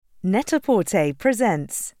Net-a-Porter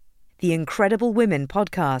presents The Incredible Women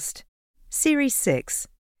Podcast, Series 6,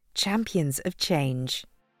 Champions of Change.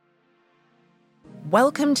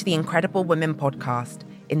 Welcome to the Incredible Women Podcast.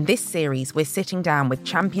 In this series, we're sitting down with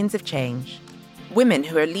champions of change, women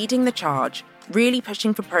who are leading the charge, really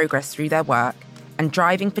pushing for progress through their work, and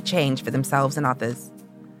driving for change for themselves and others.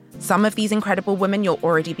 Some of these incredible women you'll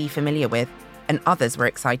already be familiar with, and others we're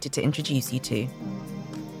excited to introduce you to.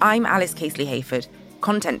 I'm Alice Casely-Hayford,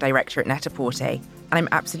 Content Director at Net-a-Porter, and I'm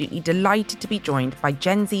absolutely delighted to be joined by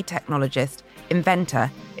Gen Z technologist, inventor,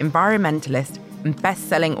 environmentalist, and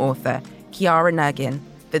best-selling author, Kiara Nirghin,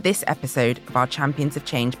 for this episode of our Champions of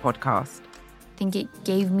Change podcast. I think it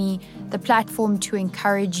gave me the platform to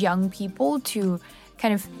encourage young people to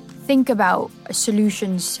kind of think about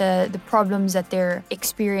solutions to the problems that they're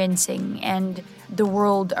experiencing and the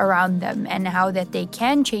world around them and how that they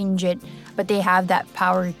can change it, but they have that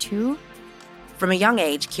power too. From a young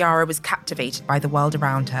age, Kiara was captivated by the world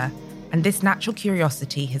around her, and this natural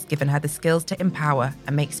curiosity has given her the skills to empower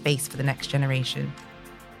and make space for the next generation.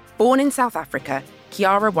 Born in South Africa,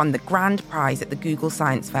 Kiara won the grand prize at the Google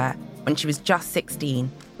Science Fair when she was just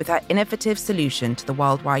 16 with her innovative solution to the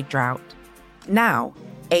worldwide drought. Now,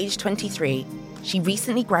 aged 23, she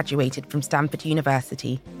recently graduated from Stanford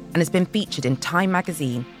University and has been featured in Time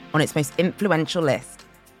magazine on its most influential list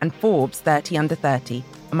and Forbes 30 Under 30,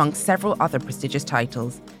 among several other prestigious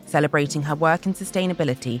titles, celebrating her work in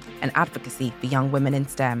sustainability and advocacy for young women in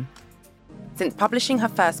STEM. Since publishing her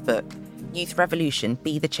first book, Youth Revolution,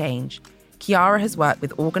 Be the Change, Kiara has worked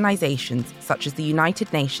with organisations such as the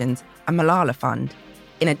United Nations and Malala Fund,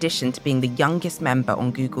 in addition to being the youngest member on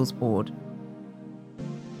Google's board.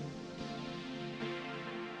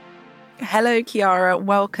 Hello, Kiara.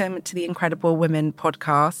 Welcome to the Incredible Women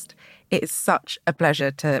podcast. It is such a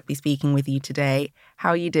pleasure to be speaking with you today. How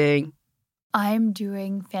are you doing? I'm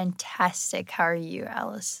doing fantastic. How are you,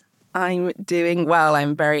 Alice? I'm doing well.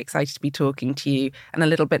 I'm very excited to be talking to you and a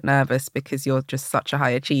little bit nervous because you're just such a high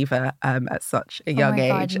achiever at such a young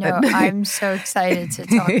age. Oh my God, no, I'm so excited to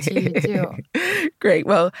talk to you too. Great.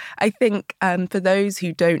 Well, I think for those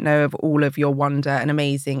who don't know of all of your wonder and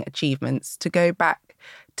amazing achievements, to go back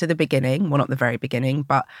to the beginning, well, not the very beginning,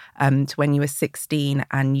 but to when you were 16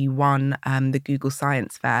 and you won the Google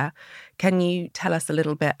Science Fair. Can you tell us a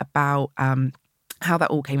little bit about how that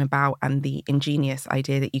all came about and the ingenious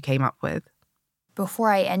idea that you came up with? Before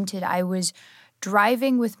I entered, I was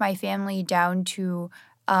driving with my family down to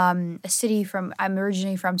a city I'm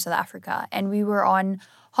originally from South Africa, and we were on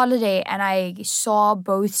holiday, and I saw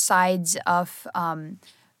both sides of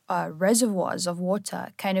reservoirs of water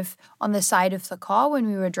kind of on the side of the car when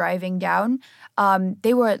we were driving down.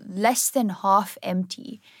 They were less than half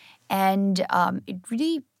empty. And it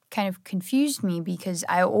really kind of confused me because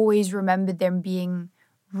I always remembered them being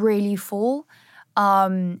really full.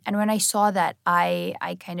 And when I saw that,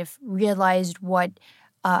 I kind of realized what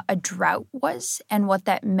a drought was and what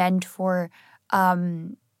that meant for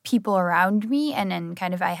people around me. And then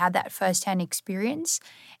kind of I had that firsthand experience.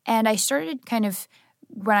 And I started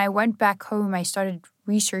when I went back home, I started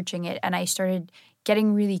researching it and I started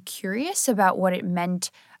getting really curious about what it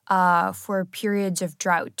meant for periods of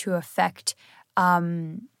drought to affect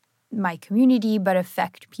my community, but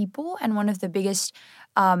affect people. And one of the biggest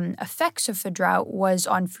effects of the drought was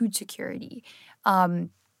on food security. And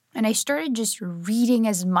I started just reading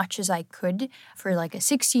as much as I could for like a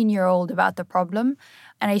 16-year-old about the problem.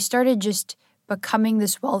 And I started just becoming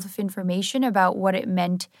this wealth of information about what it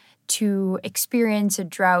meant to experience a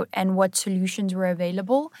drought and what solutions were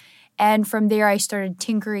available. And from there, I started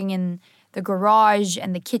tinkering in the garage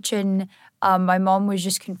and the kitchen. My mom was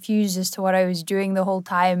just confused as to what I was doing the whole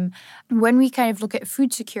time. When we kind of look at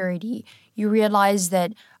food security, you realize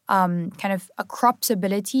that kind of a crop's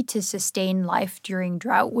ability to sustain life during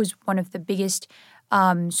drought was one of the biggest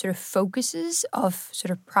sort of focuses of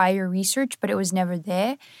sort of prior research, but it was never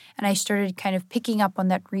there. And I started kind of picking up on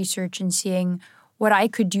that research and seeing what I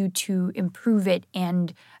could do to improve it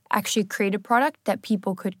and actually create a product that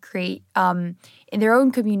people could create in their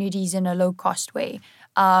own communities in a low-cost way.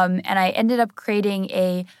 And I ended up creating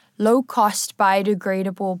a low-cost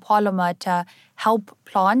biodegradable polymer to help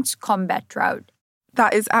plants combat drought.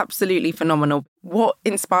 That is absolutely phenomenal. What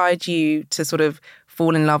inspired you to sort of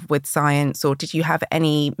fall in love with science, or did you have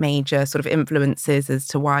any major sort of influences as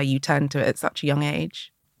to why you turned to it at such a young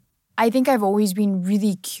age? I think I've always been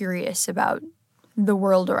really curious about the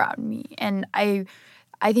world around me. And I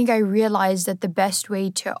think I realized that the best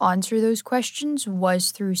way to answer those questions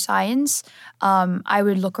was through science. I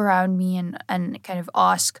would look around me and kind of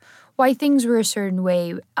ask why things were a certain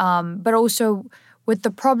way, but also with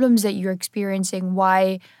the problems that you're experiencing,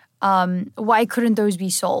 why why couldn't those be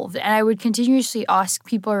solved? And I would continuously ask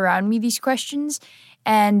people around me these questions.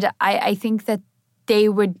 And I think that they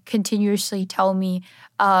would continuously tell me,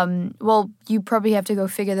 well, you probably have to go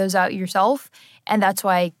figure those out yourself. And that's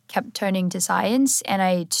why I kept turning to science. And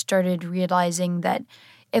I started realizing that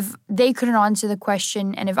if they couldn't answer the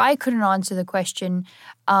question, and if I couldn't answer the question,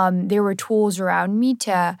 there were tools around me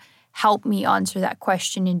to help me answer that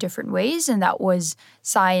question in different ways. And that was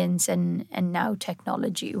science and now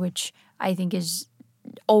technology, which I think is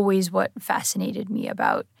always what fascinated me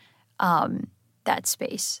about that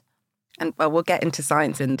space. And well, we'll get into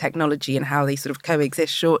science and technology and how they sort of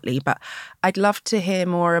coexist shortly. But I'd love to hear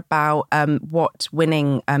more about what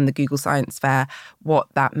winning the Google Science Fair, what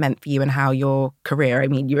that meant for you and how your career, I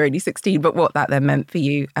mean, you were only 16, but what that then meant for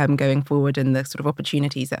you going forward and the sort of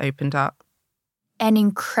opportunities it opened up. An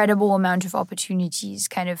incredible amount of opportunities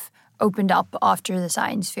kind of opened up after the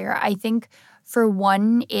science fair. I think, for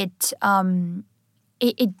one, it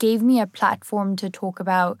gave me a platform to talk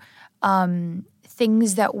about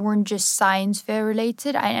things that weren't just science fair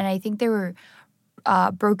related. And I think they were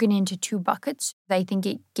broken into two buckets. I think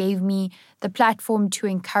it gave me the platform to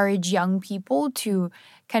encourage young people to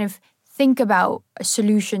kind of think about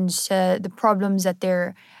solutions to the problems that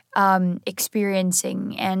they're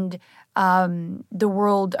experiencing and the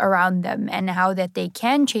world around them and how that they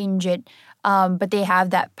can change it, but they have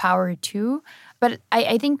that power too. But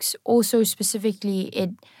I think also specifically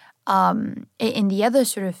it in the other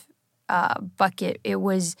sort of bucket, it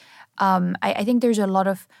was I think there's a lot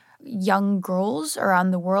of young girls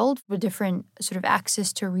around the world with different sort of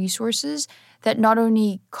access to resources that not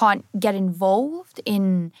only can't get involved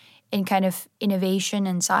in kind of innovation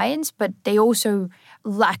and science, but they also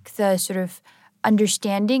lack the sort of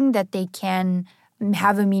understanding that they can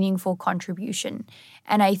have a meaningful contribution.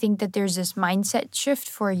 And I think that there's this mindset shift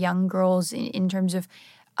for young girls in terms of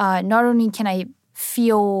not only can I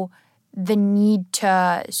feel the need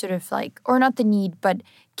to sort of like, or not the need, but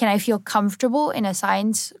can I feel comfortable in a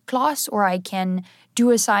science class, or I can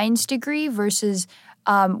do a science degree versus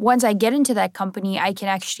once I get into that company, I can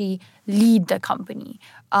actually lead the company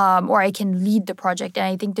or I can lead the project. And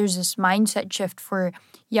I think there's this mindset shift for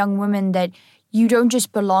young women that you don't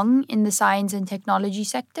just belong in the science and technology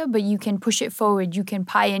sector, but you can push it forward, you can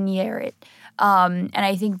pioneer it. And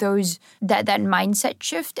I think that mindset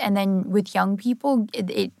shift, and then with young people,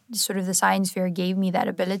 it sort of the science fair gave me that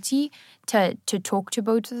ability to talk to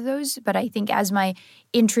both of those. But I think as my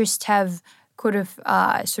interests have could have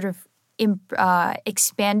sort of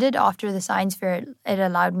expanded after the science fair, it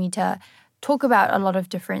allowed me to talk about a lot of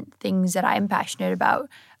different things that I'm passionate about,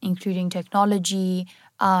 including technology,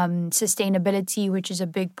 sustainability, which is a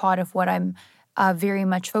big part of what I'm very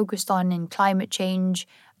much focused on, in climate change,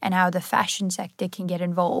 and how the fashion sector can get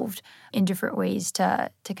involved in different ways to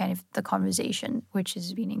kind of the conversation, which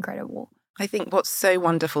has been incredible. I think what's so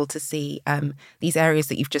wonderful to see, these areas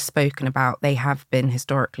that you've just spoken about, they have been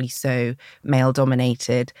historically so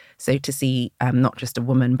male-dominated. So to see not just a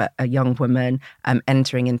woman, but a young woman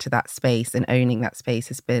entering into that space and owning that space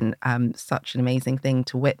has been such an amazing thing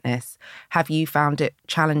to witness. Have you found it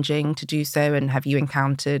challenging to do so? And have you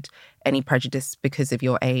encountered any prejudice because of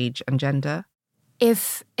your age and gender?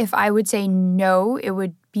 If I would say no, it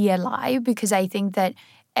would be a lie, because I think that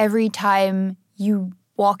every time you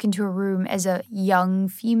walk into a room as a young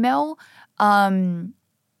female,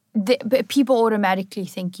 people automatically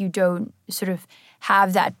think you don't sort of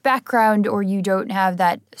have that background, or you don't have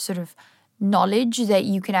that sort of knowledge that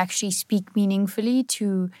you can actually speak meaningfully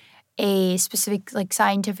to a specific like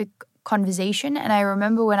scientific conversation. And I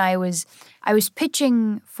remember when I was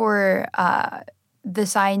pitching for the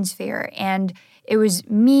science fair, and it was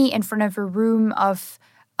me in front of a room of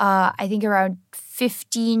I think around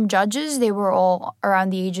 15 judges. They were all around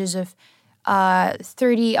the ages of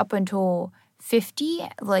 30 up until 50.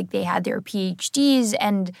 Like, they had their PhDs,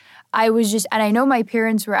 and I know my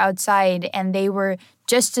parents were outside, and they were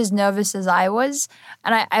just as nervous as I was.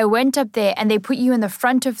 And I went up there, and they put you in the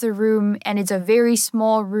front of the room, and it's a very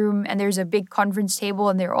small room, and there's a big conference table,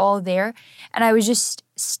 and they're all there. And I was just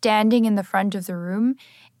standing in the front of the room.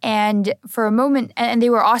 And for a moment, and they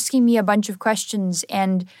were asking me a bunch of questions,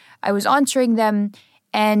 and I was answering them.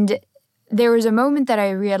 And there was a moment that I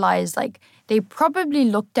realized, like, they probably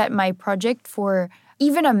looked at my project for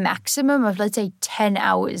even a maximum of, let's say, 10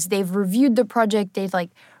 hours. They've reviewed the project, they've, like,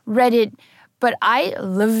 read it. But I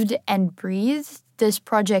lived and breathed this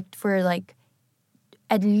project for, like,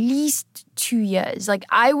 at least 2 years. Like,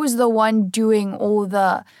 I was the one doing all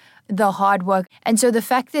the hard work. And so the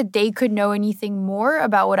fact that they could know anything more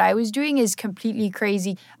about what I was doing is completely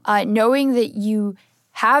crazy. Knowing that you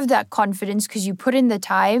have that confidence because you put in the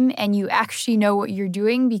time and you actually know what you're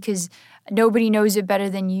doing, because nobody knows it better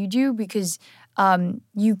than you do, because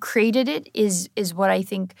you created it is what I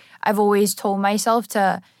think I've always told myself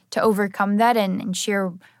to overcome that and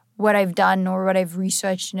share what I've done or what I've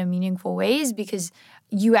researched in a meaningful ways, because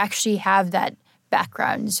you actually have that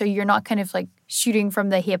background. So you're not kind of like shooting from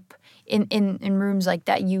the hip in rooms like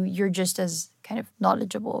that. You're just as kind of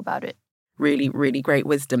knowledgeable about it. Really, really great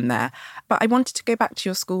wisdom there. But I wanted to go back to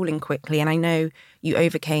your schooling quickly. And I know you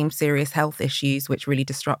overcame serious health issues, which really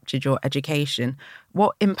disrupted your education.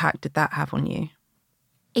 What impact did that have on you?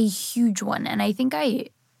 A huge one. And I think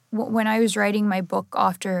when I was writing my book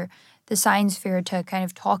after the science fair to kind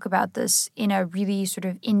of talk about this in a really sort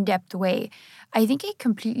of in-depth way, I think it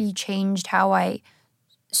completely changed how I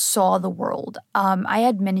saw the world. I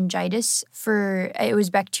had meningitis it was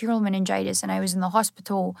bacterial meningitis, and I was in the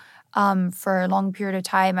hospital for a long period of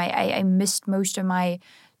time. I missed most of my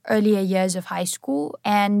earlier years of high school.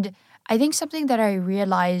 And I think something that I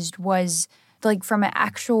realized was, like, from an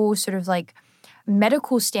actual sort of like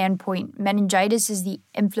medical standpoint, meningitis is the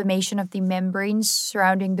inflammation of the membranes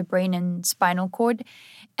surrounding the brain and spinal cord.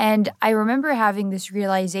 And I remember having this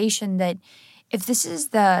realization that if this is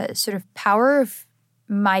the sort of power of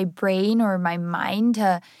my brain or my mind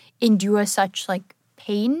to endure such like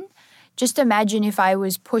pain, just imagine if I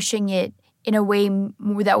was pushing it in a way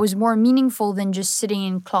that was more meaningful than just sitting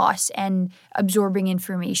in class and absorbing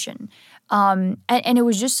information. And it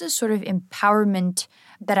was just a sort of empowerment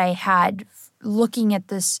that I had looking at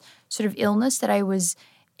this sort of illness that I was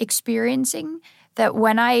experiencing, that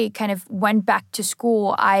when I kind of went back to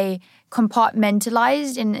school, I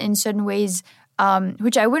compartmentalized in certain ways,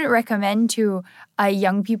 which I wouldn't recommend to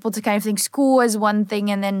young people, to kind of think school as one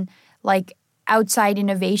thing and then like outside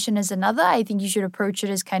innovation as another. I think you should approach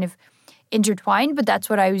it as kind of intertwined, but that's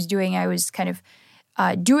what I was doing. I was kind of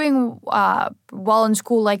doing well in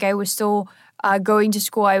school. Like I was still going to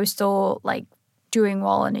school. I was still like doing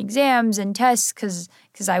well in exams and tests because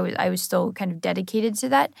I was still kind of dedicated to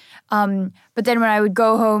that. But then when I would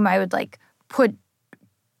go home, I would like put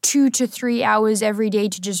 2 to 3 hours every day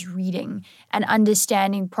to just reading and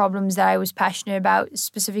understanding problems that I was passionate about,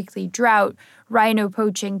 specifically drought, rhino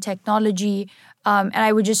poaching, technology. And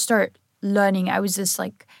I would just start learning. I was this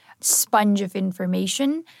like sponge of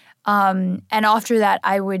information. And after that,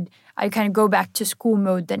 I'd kind of go back to school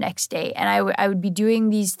mode the next day. And I would be doing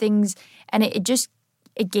these things. And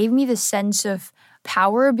it gave me the sense of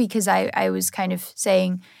power, because I was kind of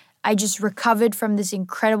saying, I just recovered from this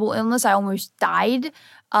incredible illness. I almost died.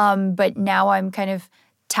 But now I'm kind of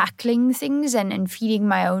tackling things and feeding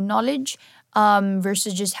my own knowledge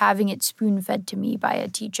versus just having it spoon-fed to me by a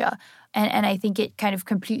teacher. And I think it kind of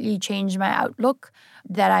completely changed my outlook,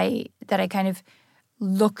 that I kind of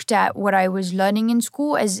looked at what I was learning in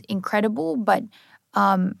school as incredible, but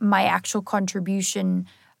my actual contribution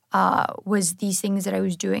was these things that I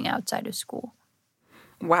was doing outside of school.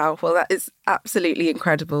 Wow. Well, that is absolutely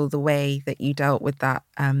incredible, the way that you dealt with that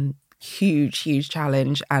huge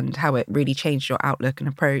challenge and how it really changed your outlook and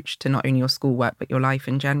approach to not only your schoolwork, but your life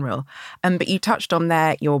in general. But you touched on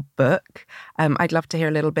there your book. I'd love to hear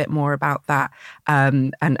a little bit more about that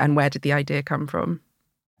and where did the idea come from?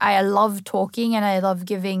 I love talking and I love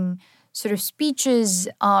giving sort of speeches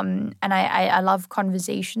and I love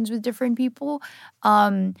conversations with different people.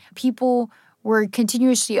 People were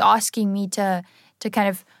continuously asking me to kind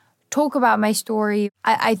of talk about my story.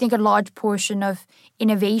 I think a large portion of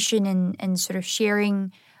innovation and sort of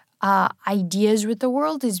sharing ideas with the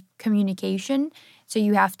world is communication. So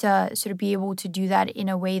you have to sort of be able to do that in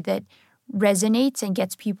a way that resonates and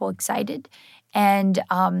gets people excited. And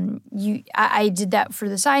I did that for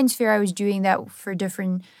the science fair. I was doing that for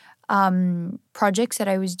different projects that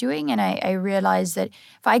I was doing. And I realized that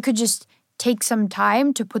if I could just take some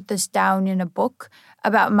time to put this down in a book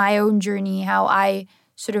about my own journey, how I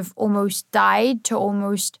sort of almost died to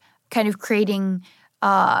almost kind of creating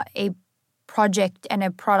a project and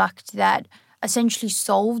a product that essentially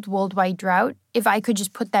solved worldwide drought. If I could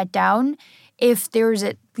just put that down, if there was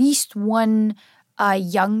at least one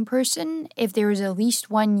young person, if there was at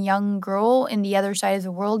least one young girl in the other side of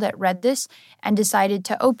the world that read this and decided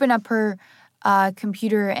to open up her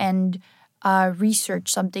computer and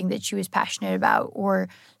research something that she was passionate about or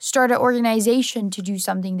start an organization to do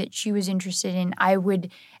something that she was interested in, I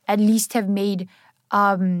would at least have made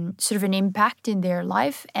sort of an impact in their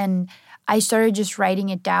life. And I started just writing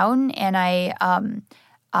it down, and I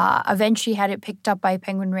eventually had it picked up by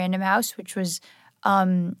Penguin Random House, which was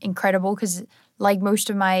incredible because, like most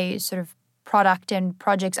of my sort of product and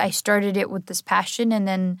projects, I started it with this passion, and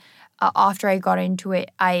then after I got into it,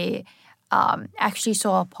 I actually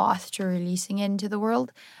saw a path to releasing it into the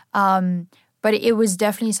world. But it was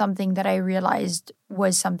definitely something that I realized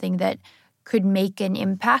was something that could make an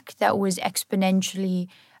impact that was exponentially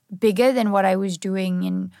bigger than what I was doing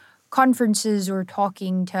in conferences or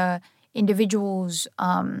talking to individuals,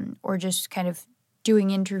 or just kind of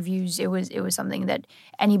doing interviews. It was something that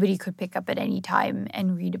anybody could pick up at any time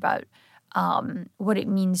and read about what it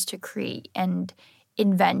means to create and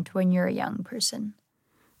invent when you're a young person.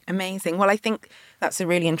 Amazing. Well, I think that's a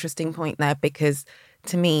really interesting point there, because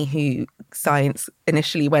to me, who science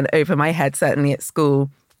initially went over my head, certainly at school,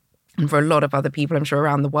 and for a lot of other people, I'm sure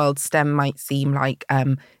around the world, STEM might seem like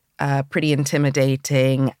pretty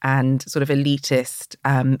intimidating and sort of elitist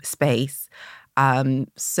space.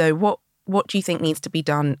 So what do you think needs to be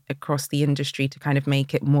done across the industry to kind of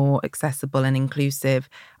make it more accessible and inclusive,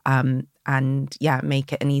 and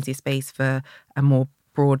make it an easier space for a more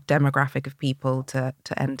broad demographic of people to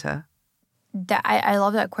enter? I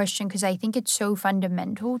love that question, because I think it's so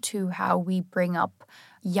fundamental to how we bring up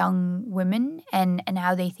young women and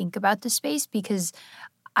how they think about the space. Because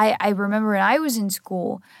I remember when I was in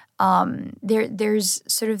school, there's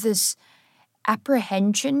sort of this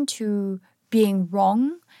apprehension to being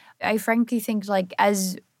wrong. I frankly think, like,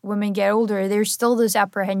 as women get older, there's still this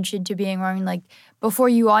apprehension to being wrong. Like, before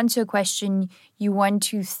you answer a question, you want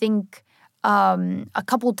to think a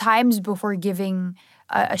couple times before giving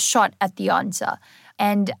a shot at the answer.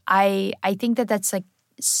 And I think that that's like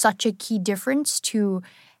such a key difference to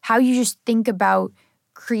how you just think about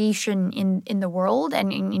creation in the world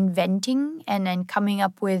and in inventing and then coming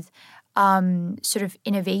up with sort of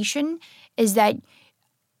innovation, is that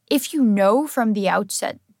if you know from the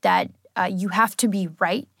outset that you have to be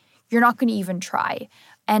right, you're not going to even try.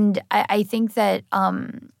 And I think that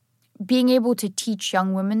being able to teach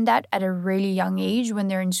young women that at a really young age when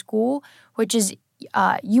they're in school, which is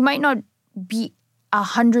you might not be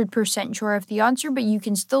 100% sure of the answer, but you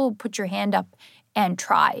can still put your hand up and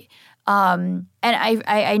try. And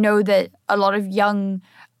I know that a lot of young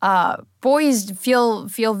boys feel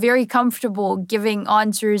very comfortable giving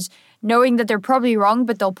answers, knowing that they're probably wrong,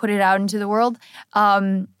 but they'll put it out into the world.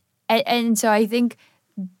 And so I think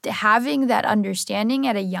having that understanding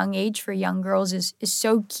at a young age for young girls is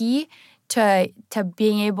so key to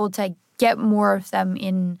being able to get more of them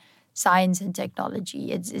in science and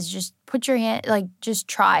technology. It's just put your hand, like, just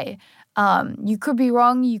try. You could be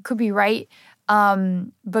wrong, you could be right,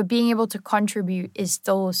 but being able to contribute is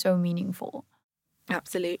still so meaningful.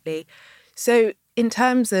 Absolutely. So in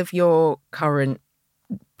terms of your current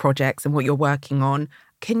projects and what you're working on,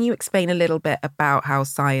 can you explain a little bit about how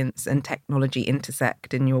science and technology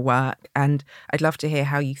intersect in your work? And I'd love to hear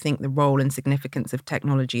how you think the role and significance of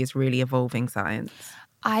technology is really evolving science.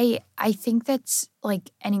 I think that's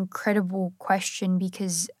like an incredible question,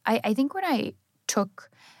 because I think when I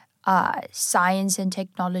took science and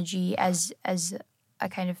technology as a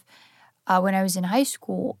kind of when I was in high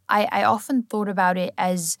school, I often thought about it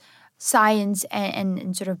as science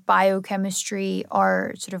and sort of biochemistry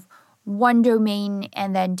are sort of one domain,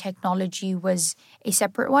 and then technology was a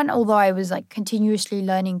separate one. Although I was like continuously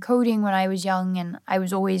learning coding when I was young, and I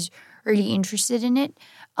was always really interested in it.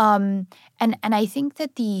 And I think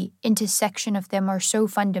that the intersection of them are so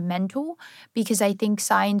fundamental, because I think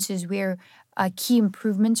science is where key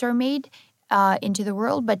improvements are made into the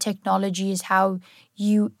world, but technology is how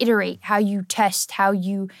you iterate, how you test, how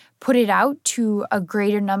you put it out to a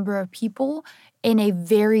greater number of people in a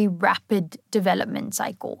very rapid development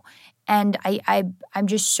cycle. And I'm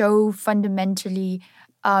just so fundamentally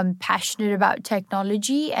passionate about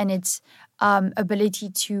technology and its ability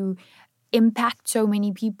to impact so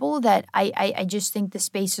many people that I just think the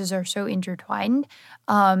spaces are so intertwined.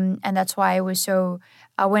 And that's why I was so,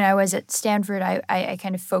 when I was at Stanford, I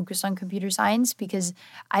kind of focused on computer science, because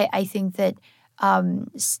I think that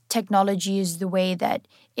technology is the way that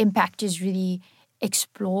impact is really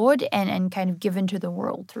explored and kind of given to the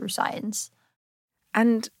world through science.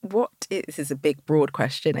 And this is a big, broad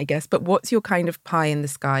question, I guess, but what's your kind of pie in the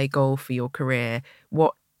sky goal for your career?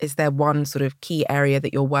 Is there one sort of key area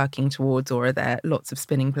that you're working towards, or are there lots of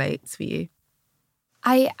spinning plates for you?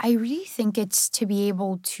 I really think it's to be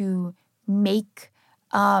able to make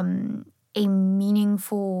a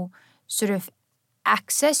meaningful sort of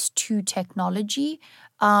access to technology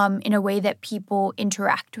in a way that people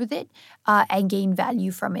interact with it and gain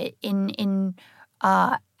value from it in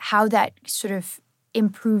how that sort of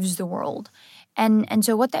improves the world. And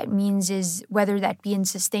so what that means is, whether that be in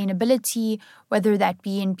sustainability, whether that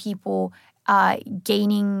be in people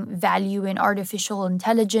gaining value in artificial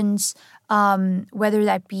intelligence, whether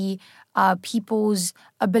that be people's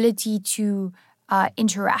ability to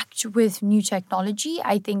interact with new technology.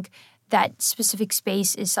 I think that specific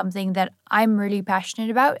space is something that I'm really passionate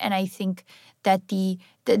about, and I think that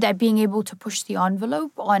that being able to push the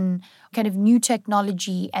envelope on kind of new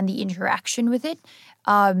technology and the interaction with it,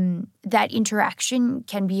 that interaction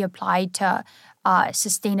can be applied to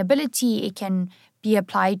sustainability. It can be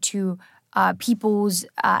applied to people's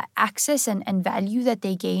access and value that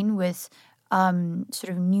they gain with sort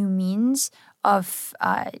of new means of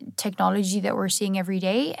technology that we're seeing every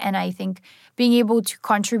day. And I think being able to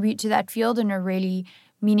contribute to that field in a really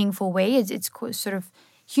meaningful way, it's sort of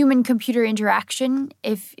human-computer interaction,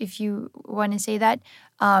 if you want to say that,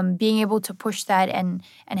 being able to push that and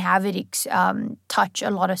have it touch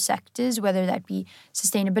a lot of sectors, whether that be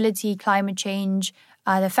sustainability, climate change,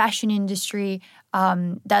 the fashion industry,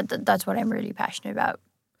 that's what I'm really passionate about.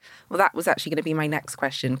 Well, that was actually going to be my next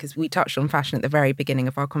question, because we touched on fashion at the very beginning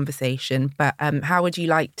of our conversation. But how would you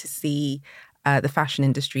like to see the fashion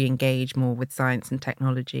industry engage more with science and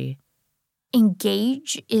technology?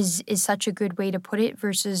 Engage is such a good way to put it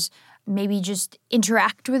versus maybe just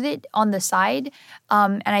interact with it on the side.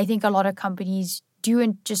 And I think a lot of companies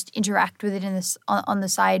do just interact with it on the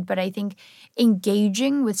side. But I think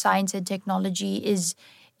engaging with science and technology is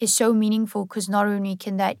so meaningful, because not only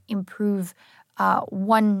can that improve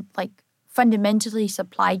fundamentally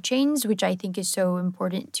supply chains, which I think is so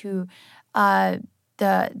important to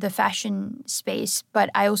the fashion space, but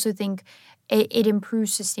I also think it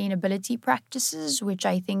improves sustainability practices, which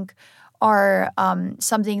I think are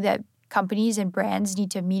something that companies and brands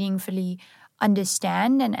need to meaningfully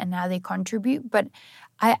understand and how they contribute. But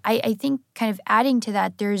I think kind of adding to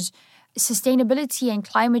that, there's sustainability and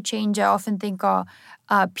climate change. I often think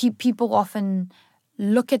people often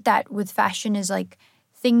look at that with fashion as like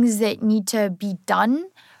things that need to be done,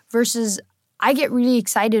 versus I get really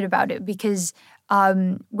excited about it, because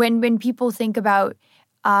when people think about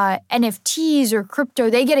NFTs or crypto,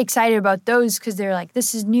 they get excited about those because they're like,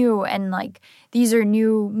 this is new, and like these are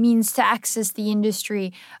new means to access the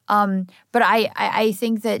industry. But I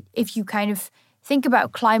think that if you kind of think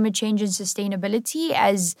about climate change and sustainability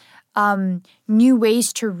as new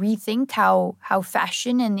ways to rethink how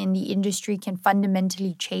fashion and in the industry can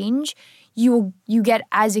fundamentally change, you get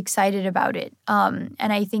as excited about it. And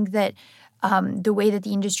I think that the way that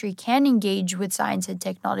the industry can engage with science and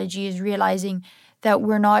technology is realizing that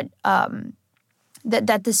we're not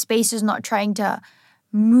that the space is not trying to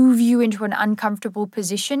move you into an uncomfortable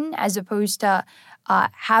position, as opposed to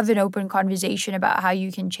have an open conversation about how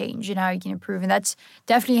you can change and how you can improve. And that's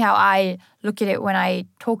definitely how I look at it when I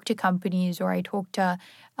talk to companies or I talk to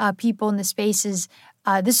people in the spaces.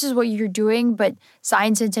 This is what you're doing, but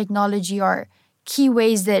science and technology are key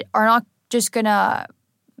ways that are not just going to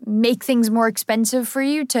make things more expensive for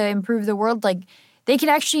you to improve the world. Like, they can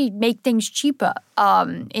actually make things cheaper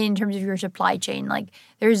in terms of your supply chain. Like,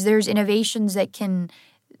 there's innovations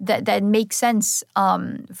that make sense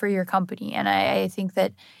for your company. And I think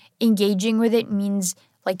that engaging with it means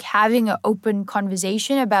like having an open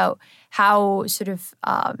conversation about how sort of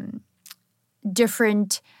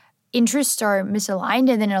different interests are misaligned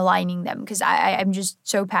and then aligning them. Because I'm just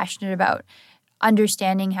so passionate about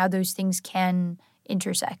understanding how those things can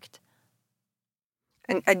intersect.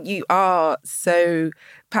 And you are so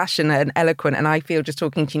passionate and eloquent, and I feel just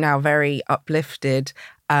talking to you now very uplifted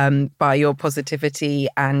by your positivity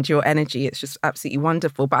and your energy. It's just absolutely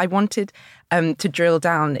wonderful. But I wanted to drill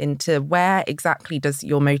down into where exactly does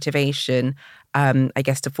your motivation, I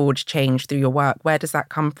guess, to forge change through your work, where does that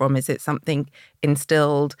come from? Is it something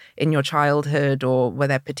instilled in your childhood, or were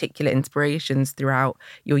there particular inspirations throughout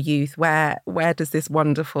your youth? Where does this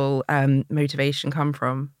wonderful motivation come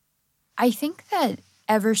from? I think that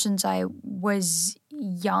ever since I was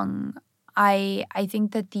young, I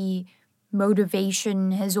think that the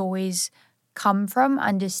motivation has always come from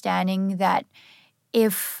understanding that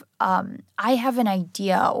if I have an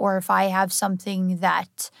idea, or if I have something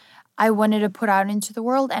that I wanted to put out into the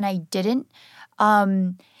world and I didn't,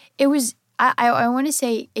 it was, I want to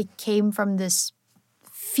say it came from this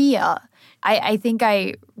fear. I think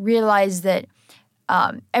I realized that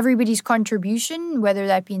everybody's contribution, whether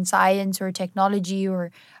that be in science or technology or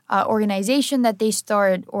organization that they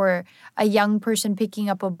start, or a young person picking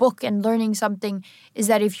up a book and learning something, is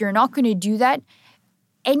that if you're not going to do that,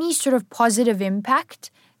 any sort of positive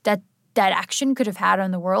impact that action could have had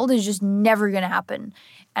on the world is just never going to happen.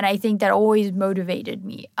 And I think that always motivated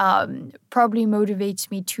me. Probably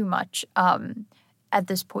motivates me too much at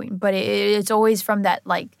this point, but it's always from that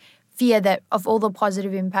like fear that of all the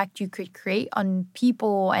positive impact you could create on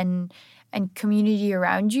people and community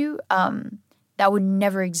around you, that would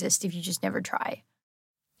never exist if you just never try.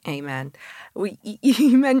 Amen. Well,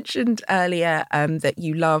 you mentioned earlier that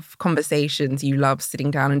you love conversations, you love sitting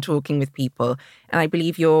down and talking with people. And I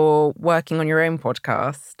believe you're working on your own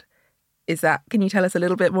podcast. Can you tell us a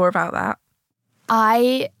little bit more about that?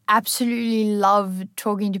 I absolutely love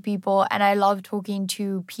talking to people, and I love talking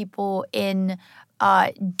to people in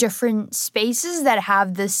different spaces that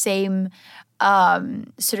have the same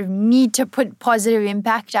sort of need to put positive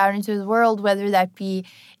impact out into the world, whether that be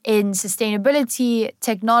in sustainability,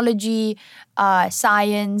 technology,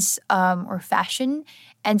 science, or fashion.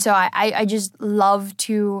 And so I just love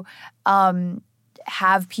to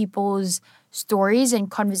have people's stories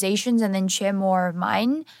and conversations and then share more of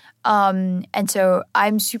mine. And so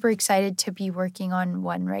I'm super excited to be working on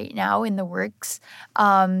one right now in the works,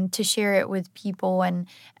 to share it with people and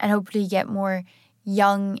hopefully get more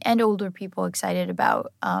young and older people excited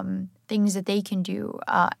about things that they can do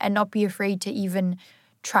and not be afraid to even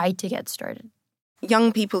try to get started.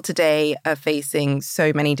 Young people today are facing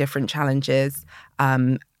so many different challenges.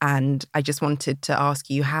 And I just wanted to ask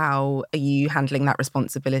you, how are you handling that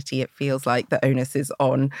responsibility? It feels like the onus is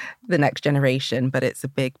on the next generation, but it's a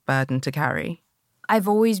big burden to carry. I've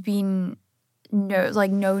always been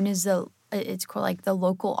known as it's called like the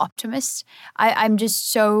local optimist. I'm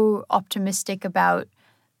just so optimistic about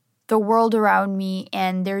the world around me.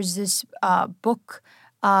 And there's this book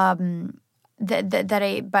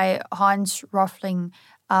that by Hans Rosling,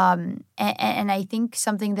 and I think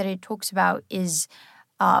something that it talks about is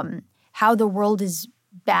how the world is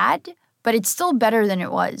bad, but it's still better than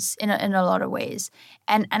it was in a lot of ways.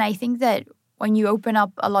 And I think that when you open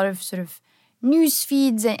up a lot of sort of news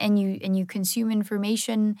feeds and you consume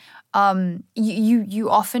information, you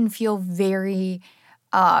often feel very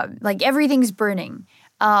like everything's burning.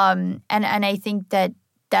 And I think that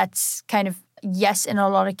that's kind of, yes, in a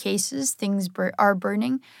lot of cases, things are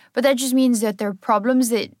burning. But that just means that there are problems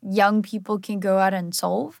that young people can go out and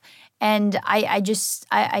solve. And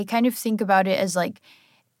I kind of think about it as like,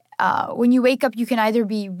 when you wake up, you can either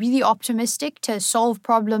be really optimistic to solve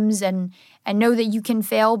problems and know that you can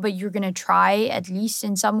fail, but you're going to try at least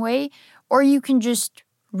in some way. Or you can just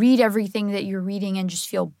read everything that you're reading and just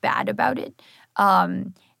feel bad about it.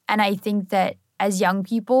 And I think that as young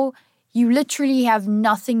people, you literally have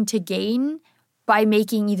nothing to gain by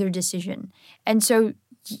making either decision. And so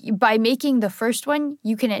by making the first one,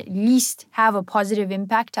 you can at least have a positive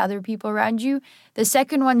impact to other people around you. The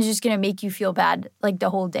second one is just going to make you feel bad like the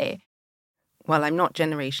whole day. Well, I'm not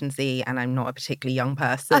Generation Z and I'm not a particularly young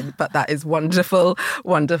person, but that is wonderful,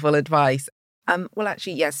 wonderful advice. Well,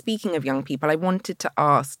 actually, yeah, speaking of young people, I wanted to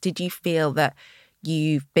ask, did you feel that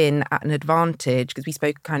you've been at an advantage? Because we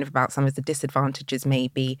spoke kind of about some of the disadvantages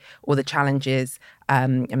maybe, or the challenges,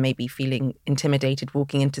 and maybe feeling intimidated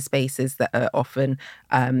walking into spaces that are often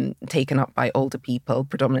taken up by older people,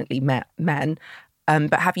 predominantly men.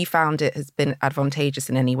 But have you found it has been advantageous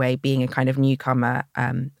in any way, being a kind of newcomer?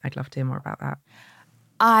 I'd love to hear more about that.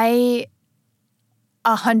 I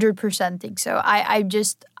 100% think so.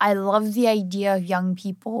 I love the idea of young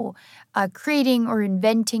people creating or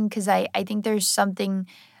inventing, because I think there's something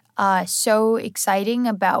so exciting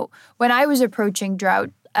about when I was approaching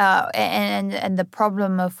drought and the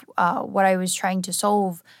problem of what I was trying to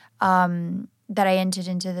solve, that I entered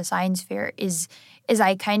into the science fair is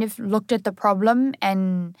I kind of looked at the problem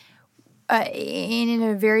and in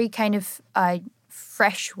a very kind of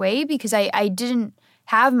fresh way, because I didn't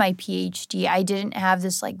have my PhD. I didn't have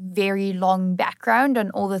this like very long background on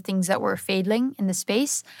all the things that were failing in the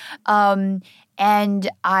space. And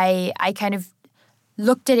I kind of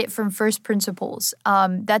looked at it from first principles.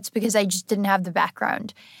 That's because I just didn't have the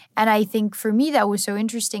background. And I think for me that was so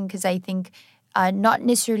interesting, because I think not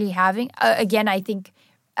necessarily having, again, I think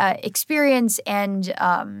experience and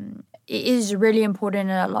is really important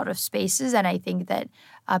in a lot of spaces. And I think that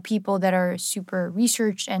people that are super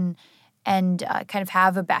researched and kind of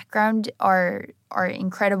have a background are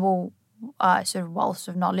incredible sort of wealths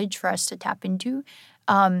of knowledge for us to tap into.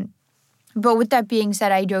 But with that being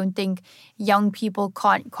said, I don't think young people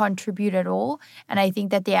can't contribute at all. And I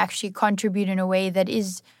think that they actually contribute in a way that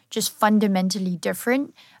is just fundamentally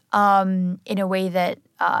different, in a way that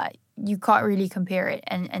you can't really compare it.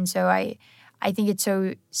 And so I think it's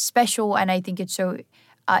so special, and I think it's so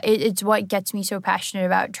it's what gets me so passionate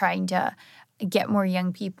about trying to get more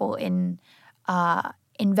young people in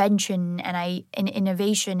invention and in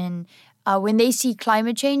innovation. And when they see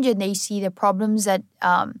climate change and they see the problems that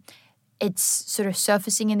it's sort of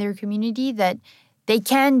surfacing in their community, that they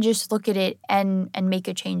can just look at it and make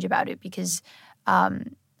a change about it. Because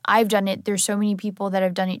I've done it. There's so many people that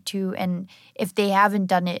have done it too. And if they haven't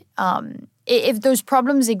done it, if those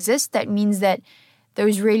problems exist, that means that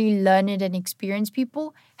those really learned and experienced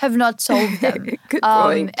people have not solved them. Good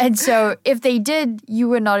point. And so if they did, you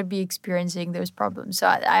would not be experiencing those problems. So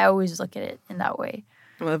I always look at it in that way.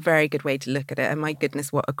 Well, a very good way to look at it. And my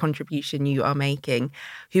goodness, what a contribution you are making.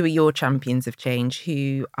 Who are your champions of change?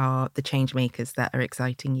 Who are the change makers that are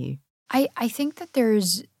exciting you? I think that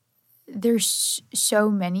there's so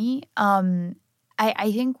many.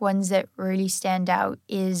 I think ones that really stand out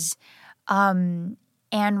is Anne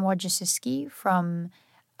Wojcicki from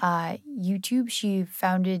YouTube. She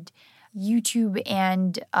founded YouTube,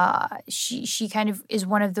 and she kind of is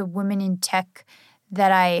one of the women in tech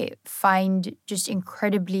that I find just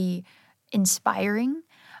incredibly inspiring.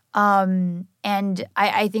 And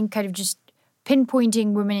I think kind of just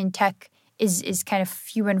pinpointing women in tech is kind of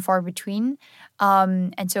few and far between.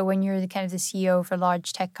 And so when you're the kind of the CEO of a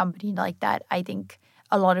large tech company like that, I think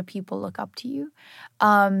a lot of people look up to you.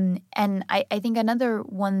 And I think another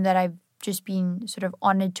one that I've just been sort of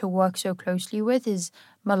honored to work so closely with is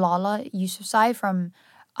Malala Yousafzai from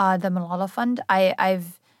the Malala Fund.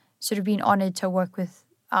 I've sort of been honored to work with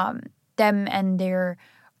them and their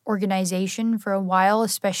organization for a while,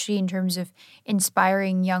 especially in terms of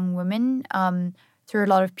inspiring young women through a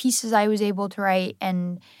lot of pieces I was able to write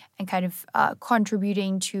and kind of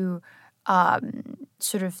contributing to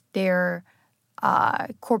sort of their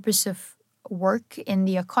corpus of work in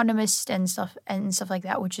The Economist and stuff like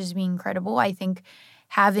that, which has been incredible. I think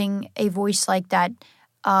having a voice like that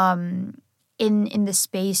in the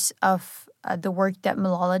space of the work that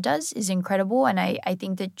Malala does is incredible. And I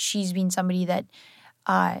think that she's been somebody that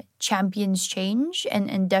champions change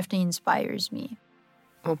and definitely inspires me.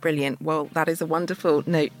 Oh, brilliant. Well, that is a wonderful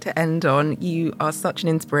note to end on. You are such an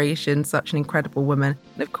inspiration, such an incredible woman,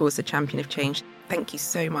 and of course, a champion of change. Thank you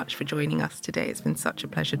so much for joining us today. It's been such a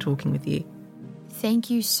pleasure talking with you.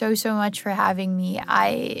 Thank you so much for having me.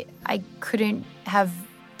 I couldn't have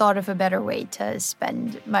thought of a better way to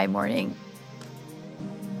spend my morning.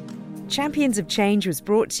 Champions of Change was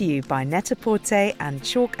brought to you by Net-a-Porter and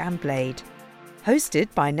Chalk and Blade.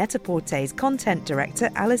 Hosted by Net-a-Porter's content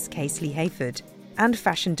director Alice Casely-Hayford and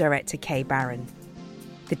fashion director Kay Barron.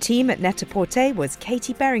 The team at Net-a-Porter was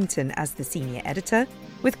Katie Berrington as the senior editor,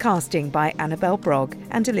 with casting by Annabelle Brogg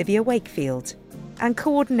and Olivia Wakefield, and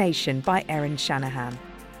coordination by Erin Shanahan.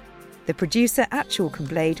 The producer at Chalk and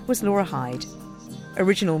Blade was Laura Hyde.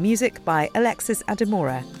 Original music by Alexis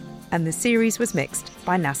Ademora, and the series was mixed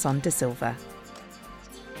by Nasson De Silva.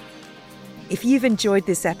 If you've enjoyed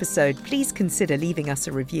this episode, please consider leaving us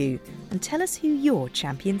a review and tell us who your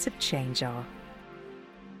champions of change are.